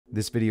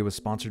This video is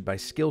sponsored by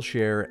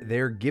Skillshare.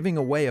 They're giving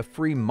away a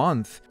free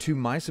month to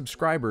my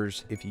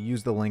subscribers if you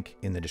use the link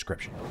in the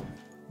description.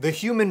 The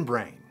human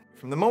brain.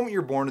 From the moment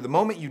you're born to the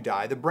moment you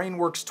die, the brain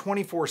works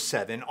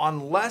 24/7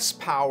 on less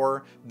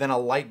power than a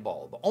light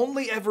bulb,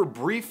 only ever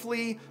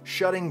briefly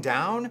shutting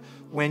down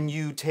when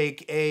you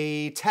take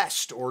a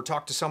test or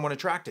talk to someone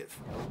attractive.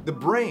 The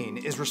brain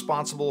is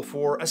responsible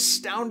for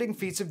astounding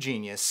feats of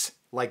genius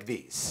like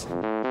these.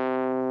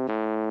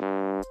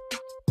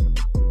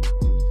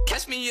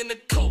 Catch me in the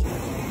cold.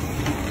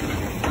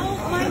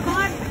 Oh my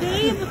God,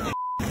 Dave!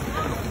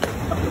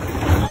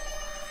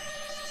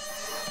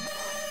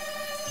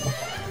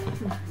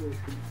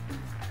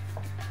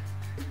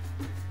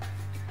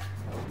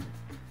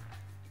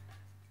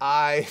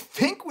 I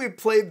think we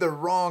played the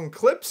wrong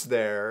clips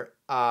there,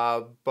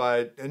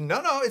 but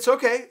no, it's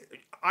okay.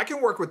 I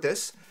can work with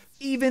this.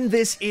 Even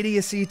this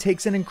idiocy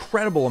takes an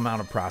incredible amount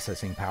of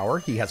processing power.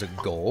 He has a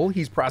goal.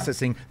 He's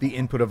processing the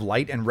input of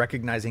light and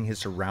recognizing his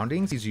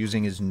surroundings. He's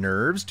using his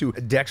nerves to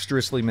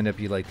dexterously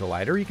manipulate the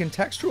lighter. He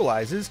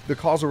contextualizes the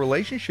causal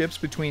relationships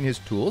between his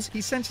tools.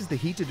 He senses the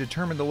heat to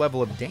determine the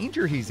level of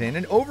danger he's in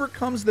and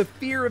overcomes the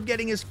fear of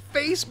getting his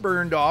face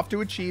burned off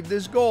to achieve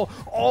this goal,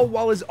 all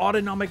while his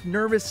autonomic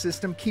nervous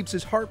system keeps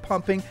his heart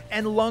pumping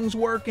and lungs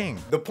working.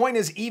 The point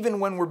is, even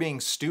when we're being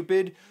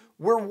stupid,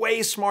 we're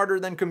way smarter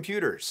than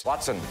computers.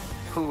 Watson.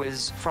 Who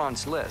is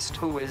Franz Liszt?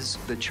 Who is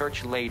the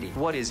church lady?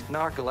 What is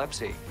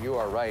narcolepsy? You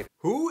are right.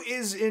 Who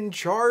is in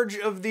charge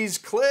of these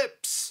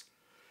clips?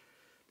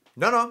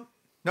 No,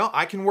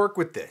 I can work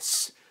with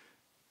this.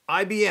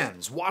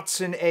 IBM's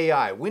Watson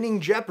AI winning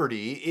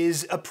Jeopardy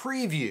is a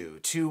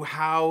preview to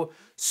how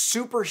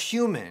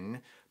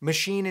superhuman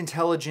machine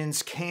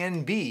intelligence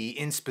can be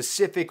in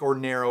specific or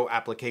narrow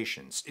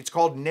applications. It's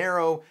called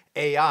narrow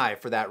AI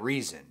for that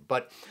reason,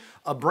 but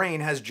a brain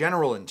has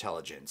general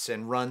intelligence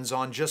and runs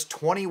on just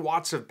 20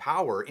 watts of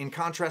power in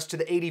contrast to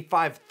the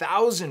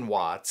 85,000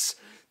 watts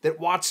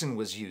that Watson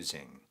was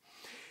using.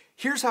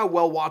 Here's how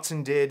well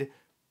Watson did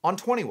on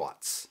 20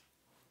 watts.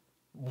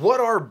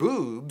 What are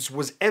boobs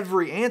was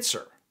every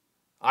answer.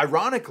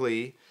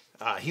 Ironically,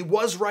 he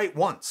was right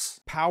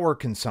once. Power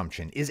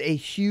consumption is a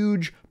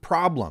huge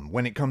problem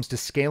when it comes to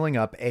scaling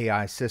up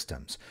AI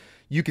systems.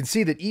 You can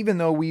see that even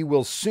though we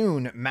will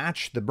soon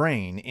match the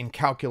brain in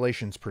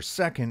calculations per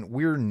second,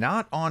 we're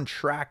not on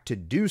track to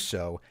do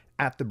so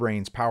at the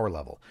brain's power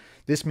level.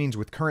 This means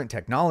with current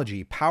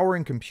technology,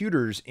 powering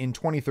computers in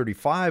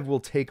 2035 will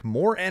take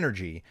more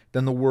energy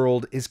than the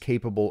world is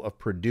capable of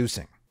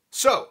producing.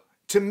 So,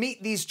 to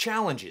meet these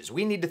challenges,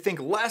 we need to think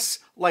less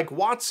like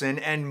Watson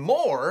and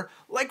more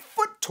like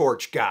Foot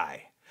Torch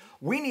Guy.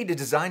 We need to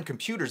design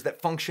computers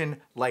that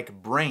function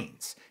like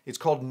brains. It's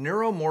called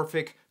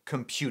neuromorphic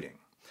computing.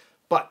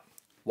 But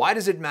why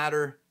does it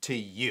matter to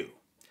you?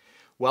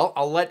 Well,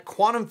 I'll let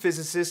quantum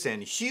physicist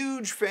and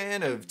huge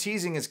fan of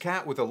teasing his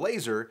cat with a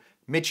laser,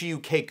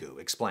 Michio Kaku,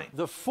 explain.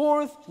 The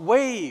fourth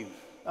wave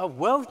of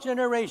wealth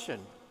generation,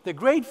 the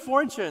great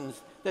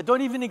fortunes that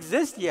don't even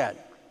exist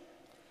yet.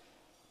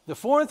 The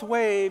fourth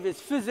wave is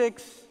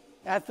physics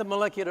at the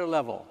molecular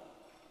level,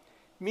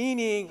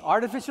 meaning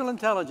artificial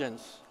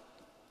intelligence,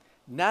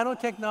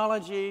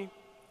 nanotechnology,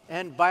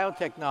 and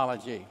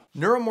biotechnology.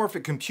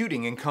 Neuromorphic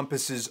computing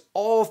encompasses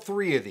all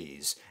three of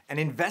these, and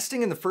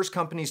investing in the first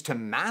companies to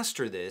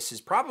master this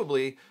is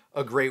probably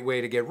a great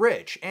way to get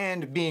rich.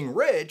 And being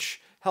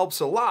rich helps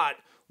a lot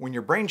when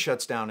your brain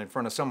shuts down in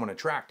front of someone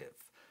attractive.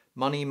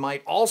 Money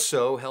might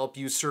also help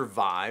you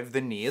survive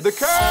the knee of the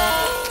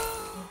curve.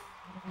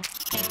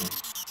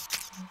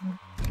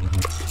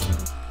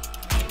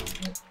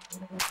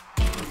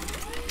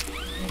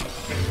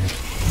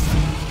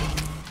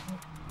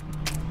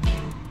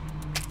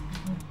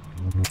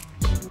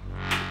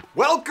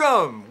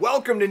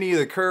 Welcome to Knee of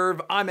the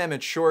Curve. I'm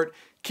Emmett Short,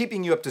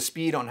 keeping you up to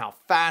speed on how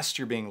fast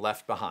you're being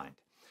left behind.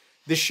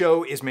 This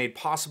show is made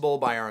possible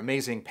by our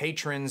amazing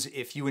patrons.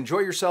 If you enjoy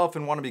yourself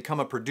and want to become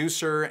a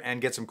producer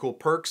and get some cool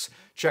perks,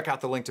 check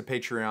out the link to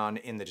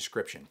Patreon in the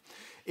description.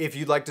 If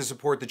you'd like to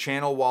support the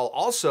channel while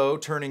also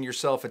turning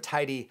yourself a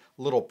tidy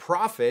little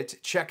profit,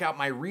 check out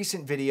my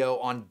recent video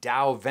on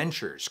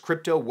DAOVentures,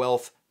 crypto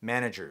wealth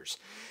managers.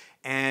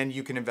 And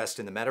you can invest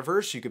in the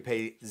metaverse. You could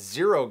pay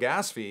 0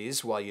 gas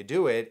fees while you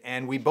do it.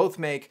 And we both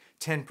make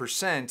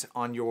 10%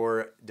 on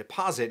your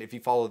deposit if you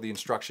follow the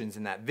instructions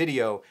in that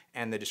video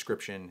and the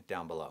description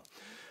down below.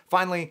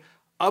 Finally,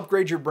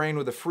 upgrade your brain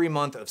with a free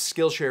month of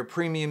Skillshare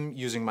Premium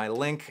using my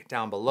link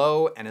down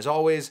below. And as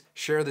always,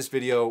 share this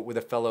video with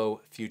a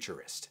fellow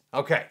futurist.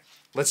 Okay,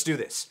 let's do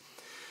this.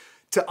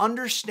 To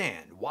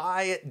understand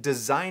why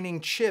designing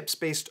chips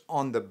based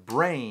on the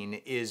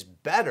brain is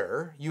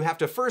better, you have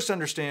to first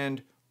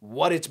understand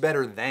what it's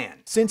better than.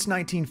 Since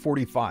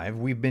 1945,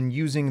 we've been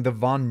using the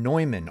von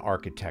Neumann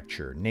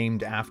architecture,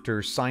 named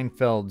after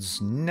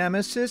Seinfeld's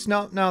nemesis.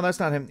 No, that's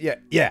not him.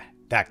 Yeah,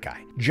 That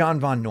guy, John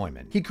von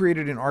Neumann. He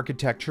created an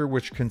architecture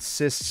which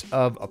consists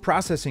of a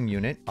processing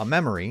unit, a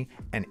memory,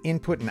 and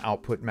input and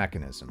output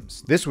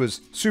mechanisms. This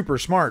was super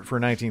smart for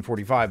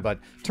 1945, but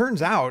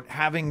turns out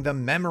having the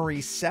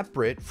memory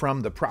separate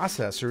from the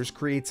processors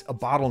creates a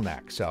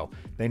bottleneck, so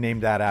they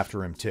named that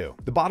after him too.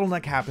 The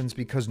bottleneck happens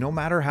because no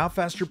matter how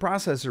fast your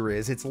processor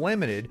is, it's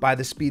limited by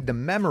the speed the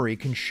memory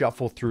can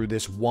shuffle through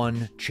this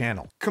one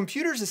channel.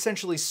 Computers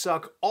essentially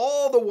suck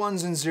all the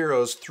ones and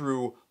zeros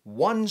through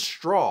one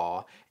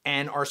straw,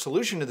 and our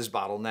solution to this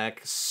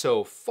bottleneck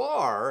so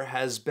far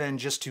has been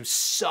just to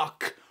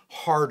suck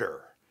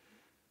harder.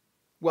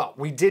 Well,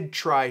 we did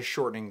try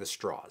shortening the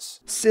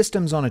straws.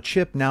 Systems on a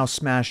chip now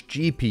smash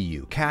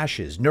GPU,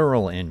 caches,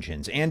 neural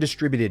engines, and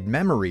distributed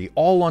memory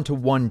all onto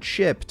one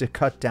chip to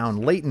cut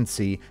down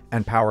latency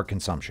and power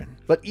consumption.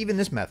 But even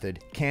this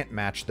method can't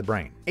match the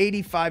brain.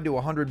 85 to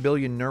 100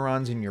 billion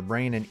neurons in your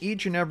brain, and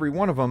each and every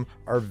one of them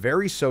are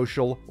very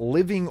social,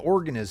 living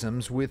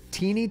organisms with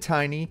teeny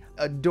tiny,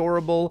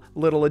 adorable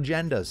little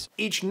agendas.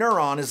 Each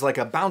neuron is like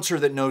a bouncer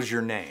that knows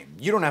your name.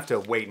 You don't have to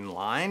wait in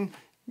line.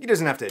 He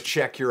doesn't have to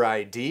check your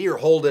ID or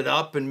hold it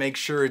up and make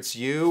sure it's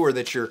you or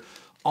that you're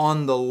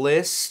on the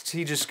list.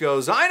 He just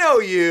goes, I know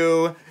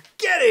you,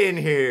 get in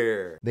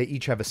here. They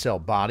each have a cell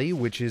body,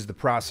 which is the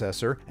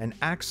processor, an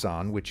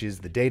axon, which is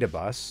the data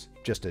bus,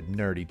 just a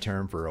nerdy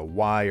term for a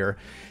wire,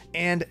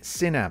 and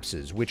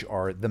synapses, which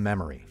are the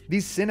memory.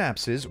 These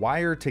synapses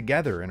wire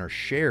together and are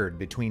shared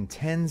between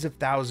tens of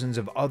thousands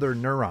of other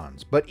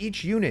neurons, but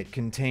each unit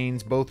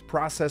contains both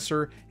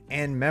processor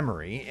and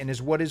memory and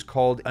is what is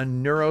called a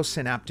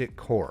neurosynaptic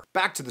core.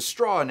 Back to the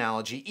straw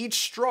analogy, each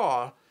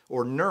straw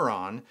or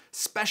neuron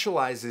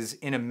specializes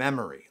in a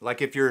memory.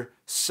 Like if you're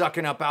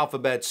sucking up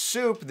alphabet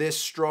soup, this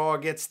straw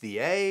gets the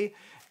A,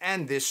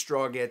 and this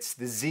straw gets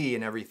the Z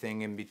and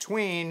everything in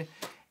between.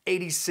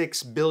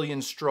 86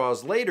 billion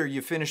straws later,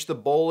 you finish the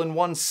bowl in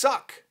one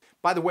suck.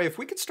 By the way, if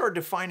we could start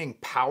defining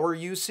power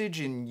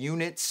usage in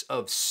units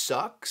of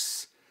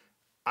sucks,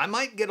 I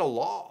might get a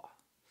law.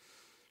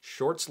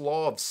 Short's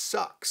law of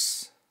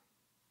sucks.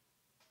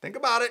 Think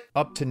about it.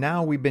 Up to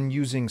now, we've been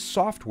using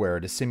software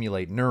to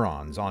simulate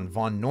neurons on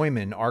von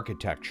Neumann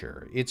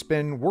architecture. It's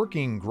been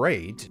working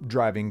great,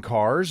 driving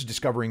cars,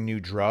 discovering new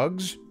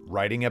drugs,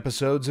 writing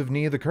episodes of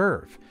Knee of the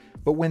Curve.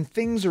 But when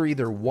things are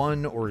either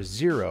 1 or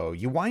 0,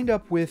 you wind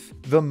up with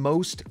the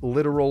most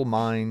literal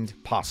mind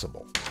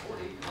possible.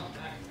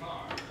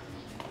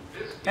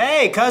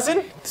 Hey,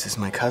 cousin! This is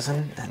my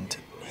cousin, and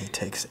he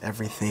takes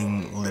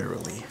everything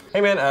literally.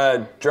 Hey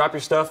man, drop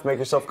your stuff, make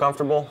yourself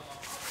comfortable.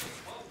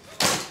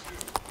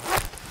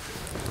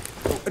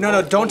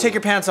 No, don't take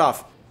your pants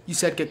off. You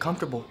said get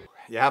comfortable.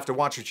 You have to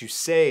watch what you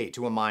say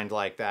to a mind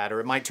like that, or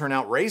it might turn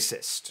out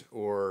racist,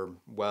 or,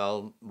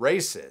 well,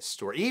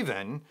 racist, or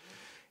even,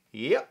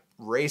 yep,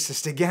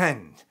 racist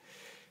again.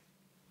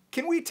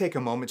 Can we take a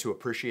moment to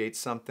appreciate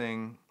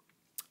something?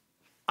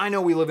 I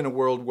know we live in a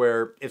world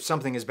where if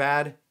something is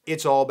bad,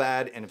 it's all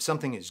bad, and if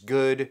something is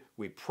good,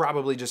 we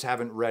probably just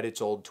haven't read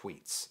its old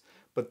tweets.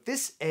 But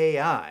this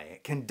AI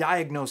can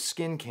diagnose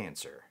skin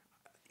cancer.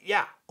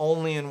 Yeah,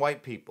 only in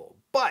white people.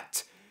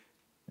 But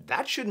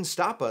that shouldn't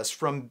stop us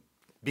from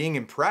being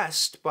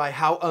impressed by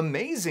how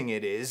amazing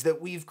it is that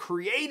we've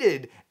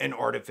created an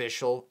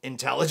artificial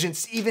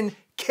intelligence even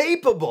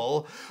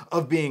capable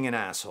of being an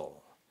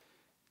asshole.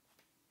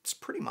 It's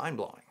pretty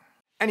mind-blowing.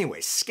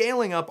 Anyway,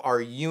 scaling up our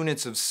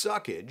units of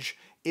suckage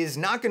is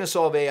not going to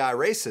solve AI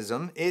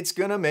racism. It's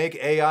going to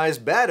make AIs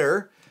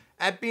better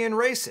at being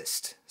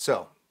racist.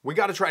 So we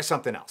got to try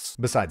something else.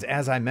 Besides,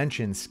 as I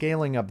mentioned,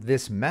 scaling up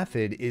this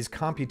method is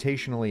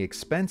computationally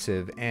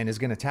expensive and is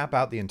going to tap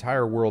out the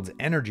entire world's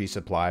energy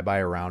supply by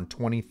around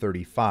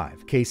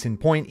 2035. Case in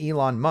point,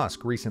 Elon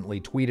Musk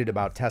recently tweeted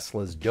about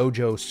Tesla's DOGE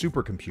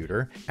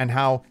supercomputer and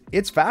how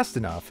it's fast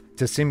enough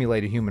to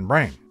simulate a human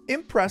brain.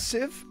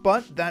 Impressive,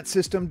 but that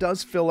system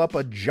does fill up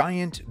a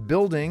giant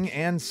building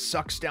and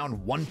sucks down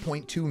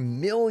 1.2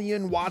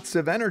 million watts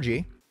of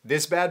energy.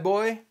 This bad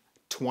boy,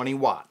 20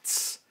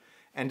 watts.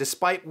 And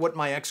despite what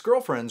my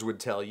ex-girlfriends would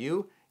tell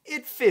you,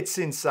 it fits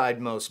inside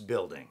most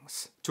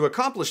buildings. To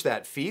accomplish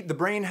that feat, the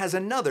brain has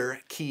another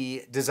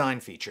key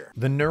design feature.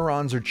 The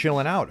neurons are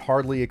chilling out,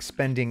 hardly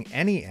expending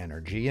any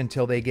energy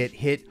until they get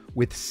hit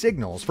with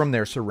signals from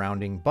their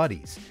surrounding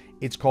buddies.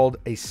 It's called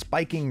a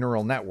spiking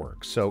neural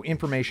network, so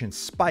information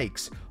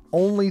spikes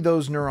only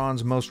those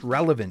neurons most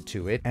relevant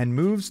to it and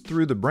moves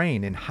through the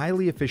brain in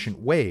highly efficient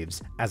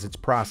waves as it's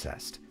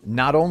processed.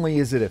 Not only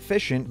is it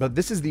efficient, but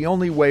this is the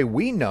only way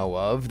we know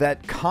of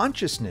that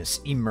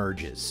consciousness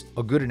emerges.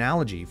 A good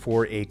analogy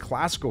for a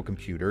classical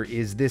computer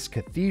is this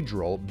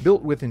cathedral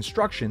built with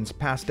instructions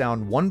passed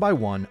down one by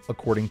one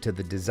according to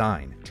the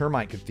design.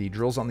 Termite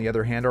cathedrals, on the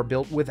other hand, are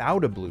built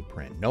without a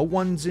blueprint. No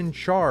one's in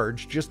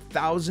charge, just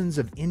thousands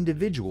of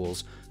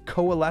individuals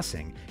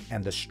coalescing,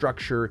 and the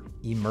structure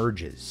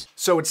emerges.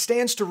 So it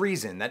stands to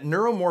reason that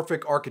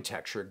neuromorphic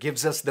architecture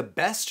gives us the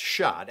best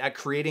shot at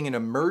creating an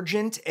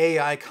emergent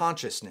AI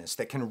consciousness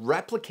that can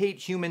replicate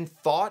human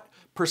thought,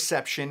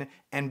 perception,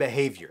 and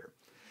behavior.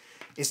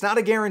 It's not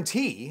a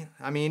guarantee.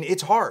 I mean,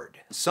 it's hard.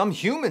 Some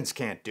humans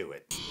can't do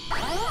it.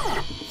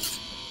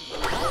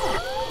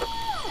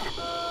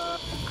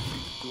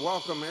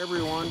 Welcome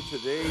everyone to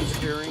today's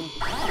hearing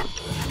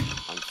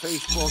on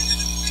Facebook,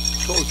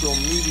 social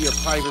media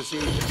privacy,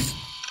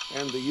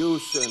 and the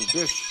use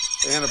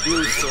and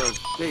abuse of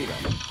data.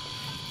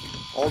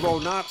 Although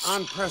not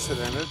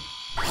unprecedented,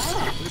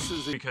 this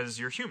is because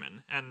you're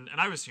human, and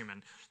I was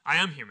human. I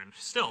am human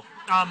still.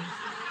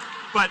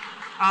 But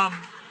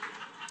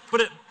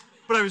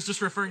I was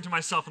just referring to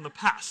myself in the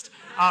past.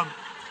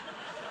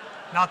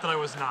 Not that I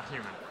was not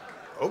human.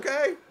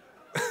 Okay.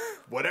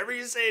 Whatever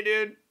you say,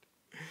 dude.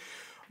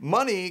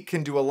 Money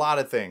can do a lot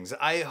of things.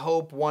 I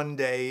hope one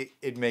day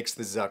it makes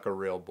the Zuck a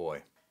real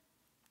boy.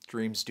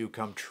 Dreams do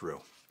come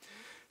true.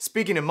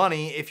 Speaking of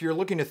money, if you're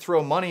looking to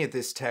throw money at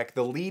this tech,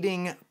 the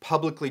leading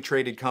publicly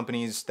traded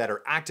companies that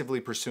are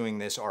actively pursuing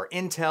this are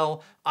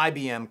Intel,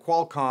 IBM,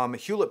 Qualcomm,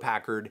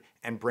 Hewlett-Packard,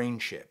 and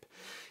BrainChip.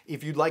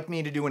 If you'd like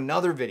me to do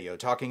another video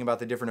talking about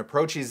the different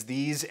approaches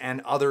these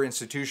and other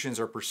institutions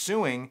are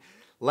pursuing,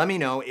 let me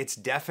know. It's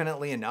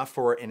definitely enough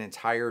for an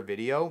entire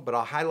video, but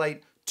I'll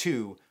highlight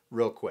two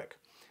real quick.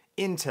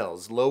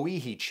 Intel's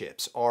low-E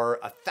chips are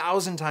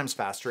 1,000 times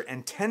faster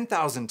and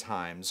 10,000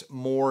 times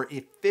more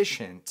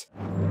efficient.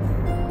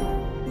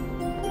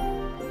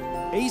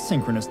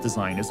 Asynchronous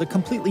design is a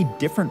completely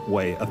different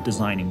way of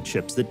designing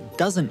chips that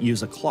doesn't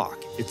use a clock.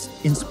 It's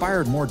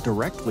inspired more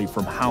directly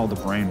from how the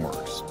brain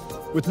works.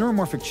 With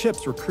neuromorphic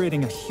chips, we're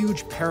creating a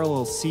huge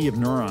parallel sea of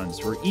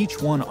neurons where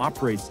each one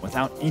operates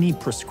without any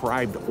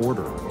prescribed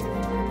order.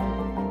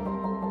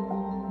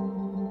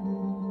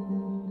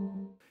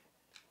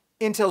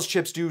 Intel's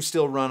chips do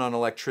still run on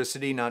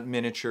electricity, not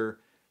miniature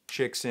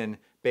chicks in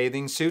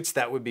bathing suits.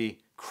 That would be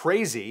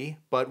crazy,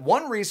 but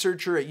one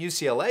researcher at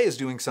UCLA is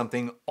doing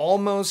something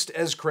almost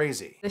as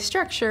crazy. The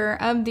structure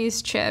of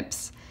these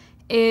chips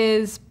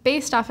is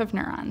based off of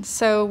neurons.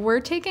 So we're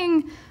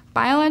taking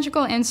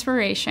biological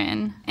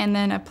inspiration and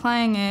then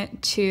applying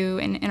it to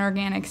an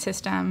inorganic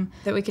system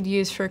that we could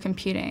use for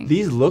computing.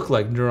 These look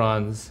like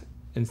neurons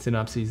and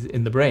synapses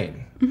in the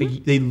brain.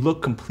 Mm-hmm. They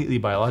look completely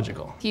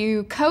biological.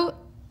 You coat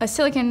a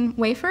silicon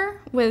wafer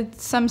with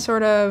some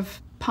sort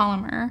of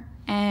polymer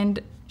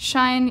and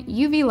shine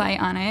UV light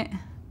on it.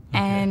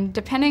 And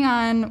depending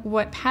on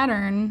what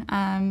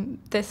pattern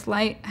this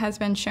light has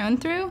been shown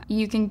through,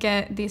 you can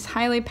get these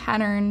highly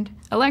patterned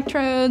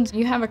electrodes.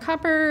 You have a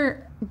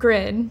copper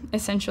grid,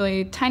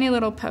 essentially tiny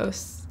little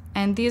posts,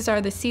 and these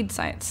are the seed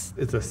sites.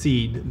 It's a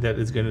seed that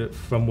is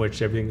from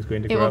which everything is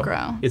going to grow. It will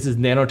grow. This is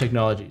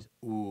nanotechnologies.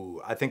 Ooh,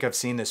 I think I've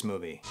seen this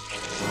movie.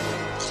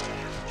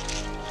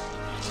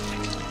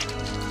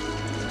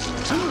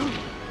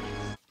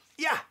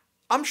 Yeah,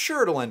 I'm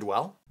sure it'll end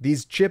well.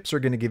 These chips are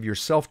going to give your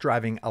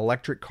self-driving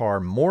electric car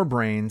more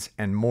brains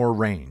and more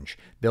range.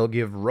 They'll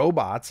give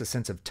robots a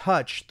sense of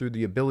touch through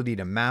the ability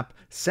to map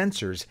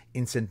sensors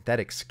in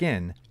synthetic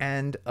skin,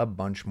 and a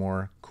bunch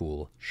more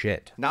cool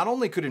shit. Not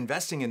only could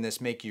investing in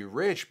this make you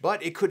rich,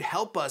 but it could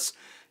help us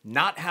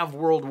not have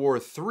World War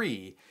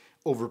III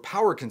over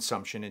power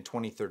consumption in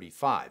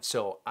 2035.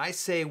 So I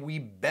say we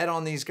bet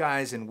on these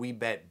guys and we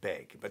bet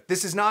big. But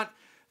this is not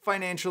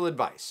financial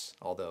advice,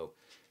 although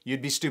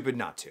you'd be stupid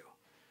not to.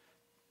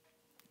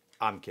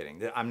 I'm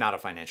kidding. I'm not a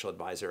financial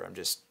advisor. I'm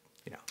just,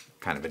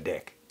 kind of a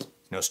dick.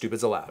 No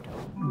stupids allowed.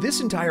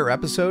 This entire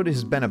episode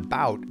has been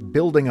about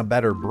building a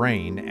better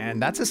brain,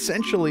 and that's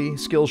essentially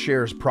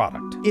Skillshare's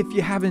product. If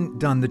you haven't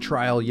done the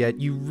trial yet,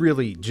 you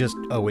really just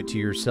owe it to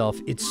yourself.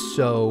 It's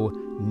so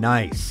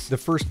nice. The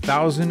first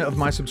 1,000 of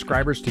my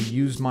subscribers to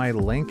use my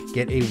link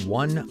get a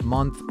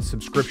 1-month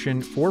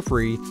subscription for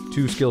free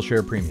to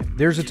Skillshare Premium.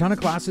 There's a ton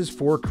of classes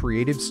for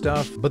creative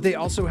stuff, but they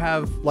also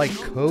have like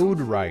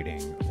code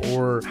writing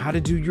or how to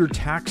do your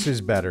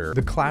taxes better.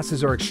 The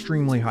classes are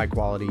extremely high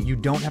quality. You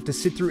don't have to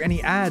sit through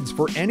any ads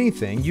for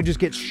anything. You just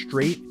get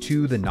straight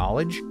to the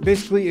knowledge.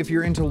 Basically, if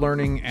you're into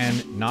learning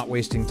and not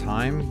wasting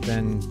time,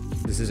 then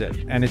this is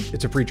it. And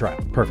it's a free trial.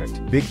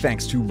 Perfect. Big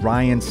thanks to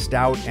Ryan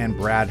Stout and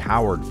Brad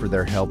Howard for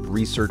their help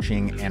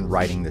researching and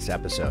writing this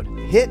episode.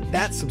 Hit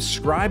that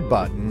subscribe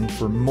button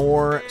for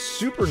more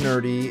super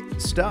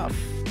nerdy stuff.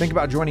 Think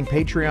about joining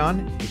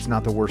Patreon. It's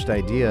not the worst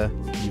idea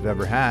you've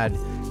ever had.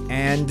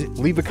 And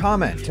leave a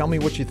comment. Tell me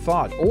what you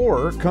thought.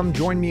 Or come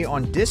join me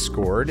on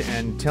Discord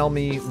and tell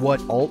me what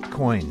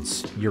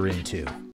altcoins you're into.